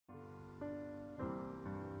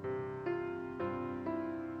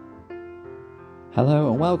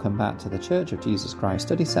Hello and welcome back to the Church of Jesus Christ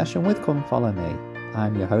study session with Come Follow Me.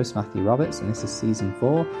 I'm your host Matthew Roberts and this is Season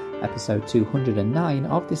 4, Episode 209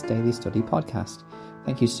 of this daily study podcast.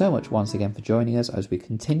 Thank you so much once again for joining us as we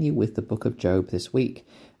continue with the book of Job this week.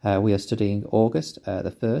 We are studying August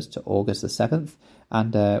the 1st to August the 7th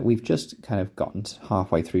and we've just kind of gotten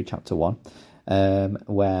halfway through chapter 1.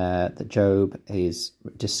 Where Job is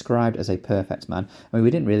described as a perfect man. I mean,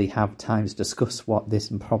 we didn't really have time to discuss what this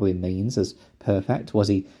probably means as perfect. Was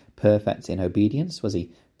he perfect in obedience? Was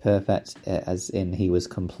he perfect as in he was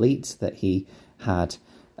complete, that he had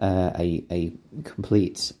a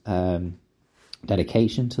complete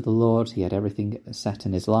dedication to the Lord? He had everything set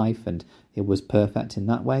in his life and he was perfect in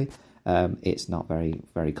that way. It's not very,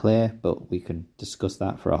 very clear, but we can discuss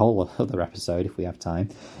that for a whole other episode if we have time.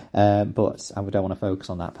 But I don't want to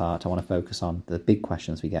focus on that part. I want to focus on the big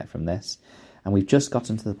questions we get from this. And we've just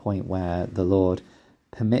gotten to the point where the Lord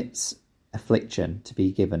permits affliction to be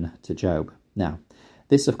given to Job. Now,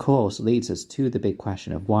 this, of course, leads us to the big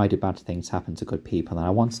question of why do bad things happen to good people? And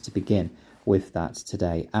I wanted to begin with that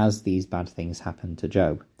today as these bad things happen to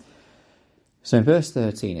Job. So in verse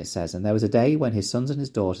 13 it says, "And there was a day when his sons and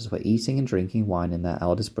his daughters were eating and drinking wine in their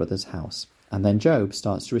eldest brother's house. And then Job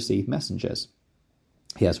starts to receive messengers.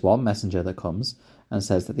 He has one messenger that comes and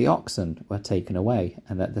says that the oxen were taken away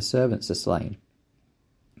and that the servants are slain.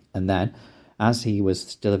 And then, as he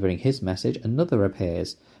was delivering his message, another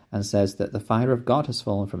appears and says that the fire of God has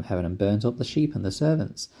fallen from heaven and burns up the sheep and the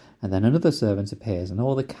servants. And then another servant appears and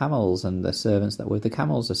all the camels and the servants that were with the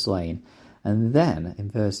camels are slain. And then,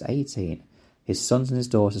 in verse 18... his sons and his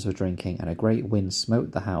daughters were drinking, and a great wind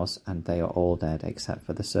smote the house, and they are all dead, except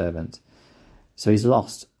for the servant." So he's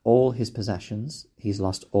lost all his possessions, he's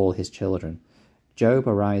lost all his children. Job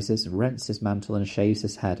arises, rents his mantle, and shaves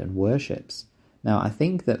his head, and worships. Now, I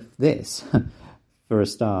think that this, for a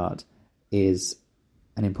start, is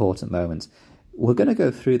an important moment. We're going to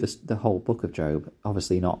go through the whole book of Job,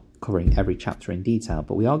 obviously not covering every chapter in detail,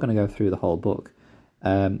 but we are going to go through the whole book.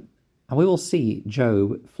 And we will see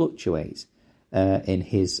Job fluctuate in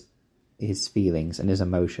his feelings and his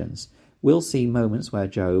emotions. We'll see moments where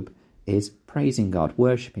Job is praising God,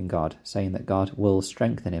 worshipping God, saying that God will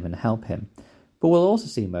strengthen him and help him. But we'll also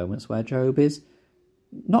see moments where Job is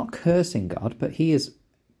not cursing God, but he is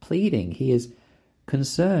pleading, he is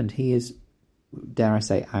concerned, he is, dare I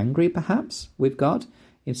say, angry perhaps with God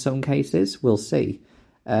in some cases. We'll see.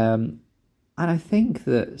 And I think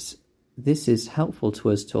that this is helpful to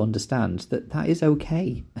us to understand that that is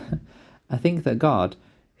okay. I think that God,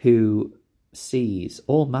 who sees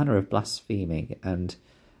all manner of blaspheming and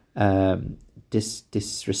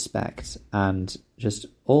disrespect and just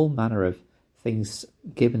all manner of things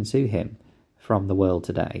given to him from the world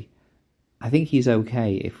today, I think he's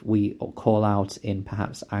okay if we call out in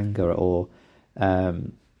perhaps anger or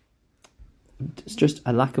just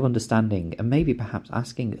a lack of understanding, and maybe perhaps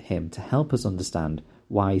asking him to help us understand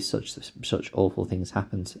why such awful things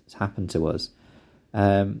happen to us.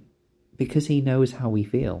 Because he knows how we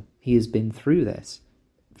feel. He has been through this,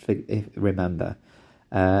 remember.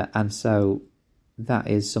 And so that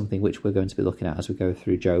is something which we're going to be looking at as we go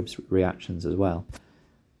through Job's reactions as well.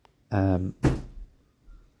 In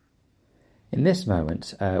this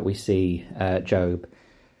moment, we see Job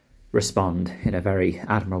respond in a very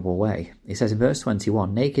admirable way. He says in verse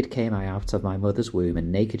 21, "Naked came I out of my mother's womb,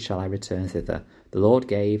 and naked shall I return thither. The Lord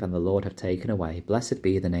gave, and the Lord have taken away. Blessed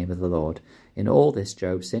be the name of the Lord. In all this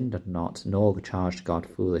Job sinned not, nor charged God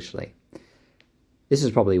foolishly." This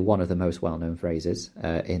is probably one of the most well-known phrases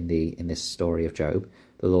in this story of Job.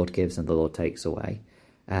 The Lord gives and the Lord takes away.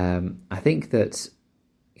 I think that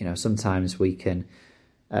sometimes we can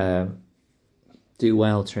do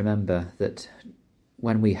well to remember that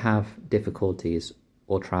when we have difficulties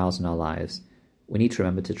or trials in our lives, we need to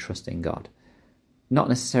remember to trust in God. Not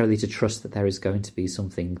necessarily to trust that there is going to be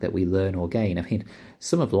something that we learn or gain. I mean,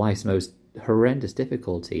 some of life's most horrendous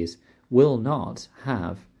difficulties will not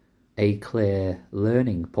have a clear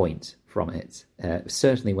learning point from it,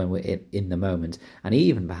 certainly when we're in the moment, and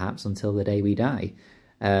even perhaps until the day we die.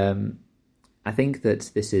 I think that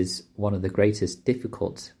this is one of the greatest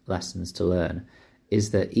difficult lessons to learn,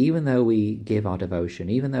 is that even though we give our devotion,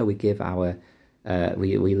 even though we give our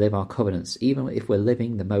we live our covenants, even if we're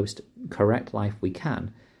living the most correct life we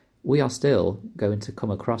can, we are still going to come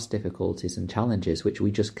across difficulties and challenges which we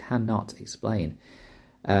just cannot explain.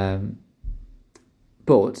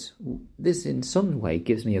 But this in some way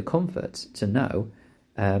gives me a comfort to know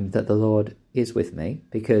that the Lord is with me,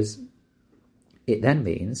 because it then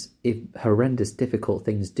means if horrendous, difficult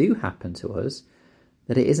things do happen to us,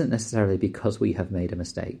 that it isn't necessarily because we have made a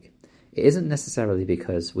mistake. it isn't necessarily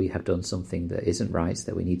because we have done something that isn't right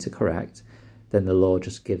that we need to correct, then the Lord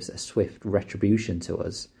just gives a swift retribution to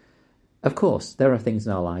us. Of course, there are things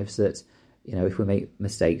in our lives that, if we make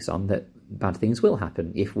mistakes on, that bad things will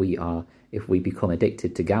happen. If we become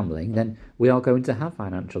addicted to gambling, then we are going to have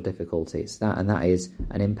financial difficulties. That is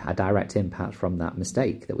a direct impact from that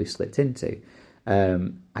mistake that we've slipped into.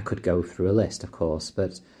 I could go through a list, of course,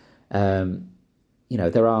 but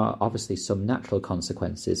there are obviously some natural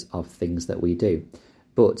consequences of things that we do.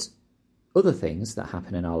 But other things that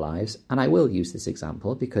happen in our lives, and I will use this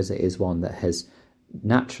example because it is one that has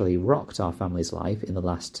naturally rocked our family's life in the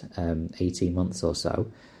last 18 months or so,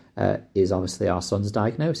 is obviously our son's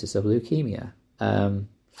diagnosis of leukemia.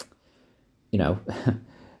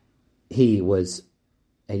 He was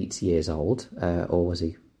 8 years old, or was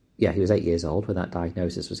he? Yeah, he was 8 years old when that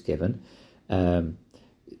diagnosis was given.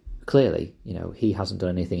 Clearly, he hasn't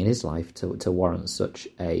done anything in his life to warrant such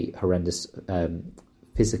a horrendous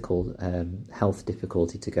physical health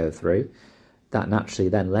difficulty to go through. That naturally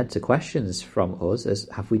then led to questions from us as,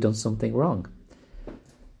 have we done something wrong?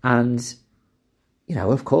 And,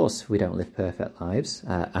 of course, we don't live perfect lives.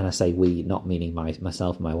 And I say we, not meaning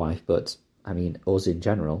myself and my wife, but I mean us in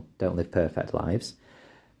general don't live perfect lives.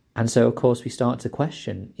 And so, of course, we start to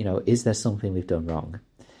question, is there something we've done wrong?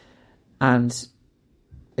 And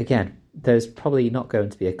again, there's probably not going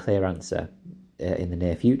to be a clear answer in the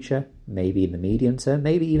near future, maybe in the medium term,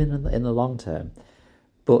 maybe even in the long term.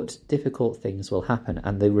 But difficult things will happen,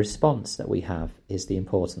 and the response that we have is the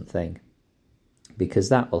important thing, because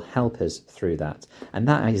that will help us through that. And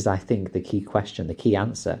that is, I think, the key question, the key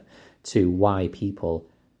answer to why people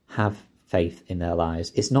have faith in their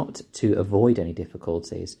lives. It's not to avoid any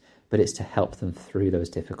difficulties, but it's to help them through those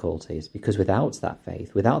difficulties. Because without that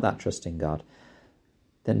faith, without that trust in God,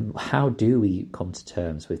 then how do we come to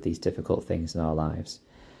terms with these difficult things in our lives?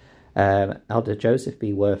 Elder Joseph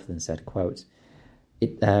B. Worthland said, quote,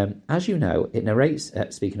 as you know, it narrates,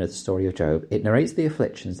 speaking of the story of Job, it narrates the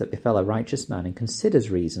afflictions that befell a righteous man and considers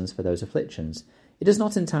reasons for those afflictions. It does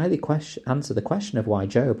not entirely answer the question of why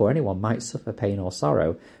Job or anyone might suffer pain or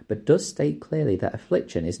sorrow, but does state clearly that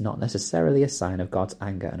affliction is not necessarily a sign of God's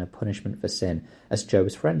anger and a punishment for sin, as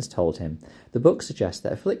Job's friends told him. The book suggests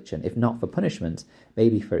that affliction, if not for punishment, may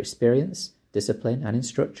be for experience, discipline, and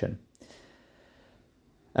instruction.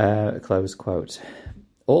 Close quote.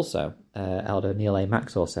 Also, Elder Neil A.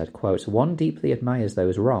 Maxwell said, quote, one deeply admires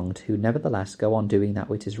those wronged who nevertheless go on doing that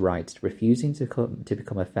which is right, refusing to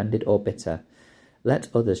become offended or bitter. Let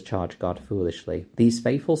others charge God foolishly. These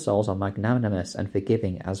faithful souls are magnanimous and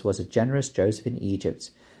forgiving, as was a generous Joseph in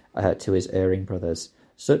Egypt to his erring brothers.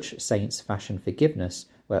 Such saints fashion forgiveness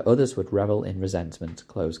where others would revel in resentment.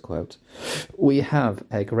 Close quote. We have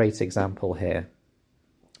a great example here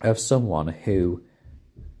of someone who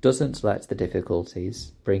doesn't let the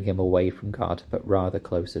difficulties bring him away from God, but rather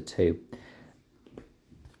closer to.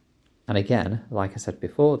 And again, like I said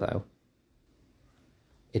before, though,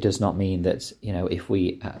 it does not mean that, if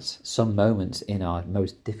we, at some moment in our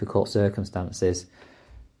most difficult circumstances,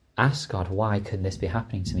 ask God, why can this be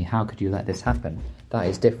happening to me? How could you let this happen? That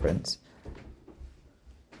is different.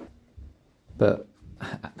 But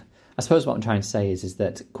I suppose what I'm trying to say is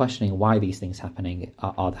that questioning why these things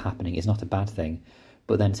are happening is not a bad thing.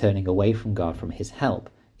 But then turning away from God, from his help,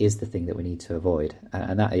 is the thing that we need to avoid.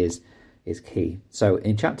 And that is key. So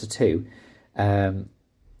in chapter 2,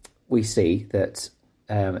 we see that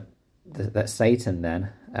that Satan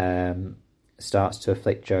then starts to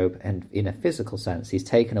afflict Job, and in a physical sense, he's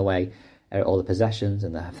taken away all the possessions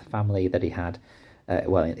and the family that he had,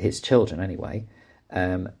 his children anyway,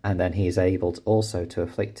 and then he is able also to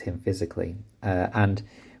afflict him physically. And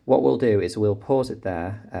what we'll do is we'll pause it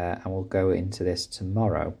there, and we'll go into this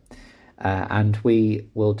tomorrow, and we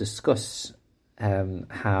will discuss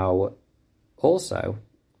how also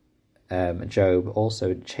Job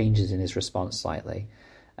also changes in his response slightly,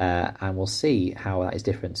 and we'll see how that is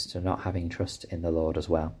different to not having trust in the Lord as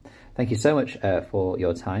well. Thank you so much for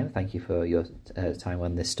your time. Thank you for your time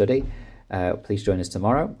on this study. Please join us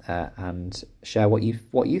tomorrow and share what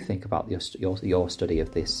you think about your study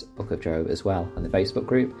of this book of Job as well on the Facebook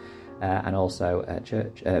group, and also at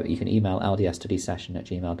church. You can email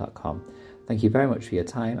ldsstudysession@gmail.com. Thank you very much for your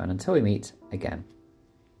time, and until we meet again.